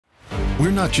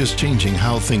We're not just changing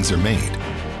how things are made,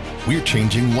 we're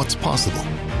changing what's possible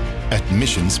at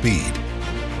mission speed.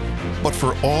 But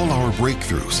for all our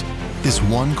breakthroughs, this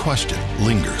one question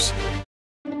lingers.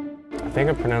 I think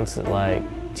I pronounced it like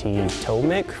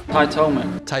Titomic? Titomic.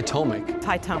 Titomic.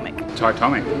 Titomic.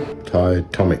 Titomic.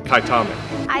 Titomic.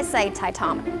 Titomic. I say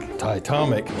Titomic.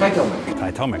 Titomic. Titomic.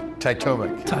 Titomic.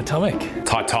 Titomic. Titomic.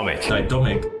 Titomic.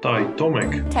 Titomic.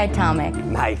 Titomic. Titomic.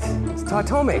 Nice. It's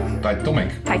Titomic. Titomic.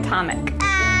 Titomic.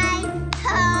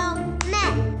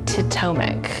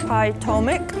 Titomic.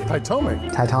 Titomic. Titomic.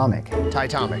 Titomic.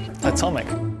 Titomic. Titomic.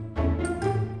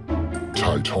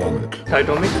 Titomic.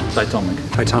 Titomic. Titomic.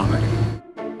 Titomic.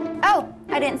 Oh,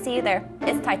 I didn't see you there.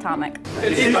 It's Titomic.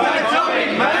 It's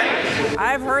Titomic, mate!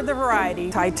 I've heard the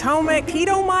variety. Titomic,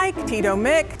 Titomic,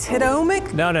 Titomic,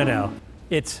 Titomic. No.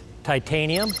 It's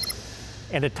titanium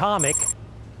and atomic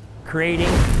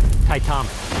creating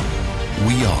Titomic.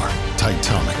 We are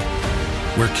Titomic,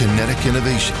 where kinetic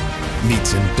innovation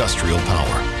meets industrial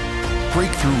power.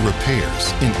 Breakthrough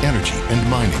repairs in energy and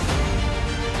mining.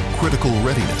 Critical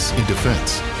readiness in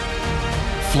defense.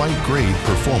 Flight-grade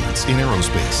performance in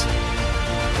aerospace.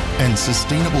 And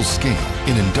sustainable scale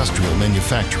in industrial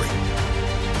manufacturing.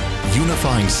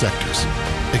 Unifying sectors,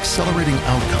 accelerating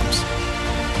outcomes.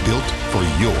 Built for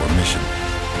your mission.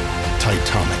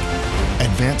 Titomic,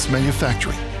 advanced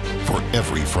manufacturing for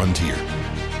every frontier.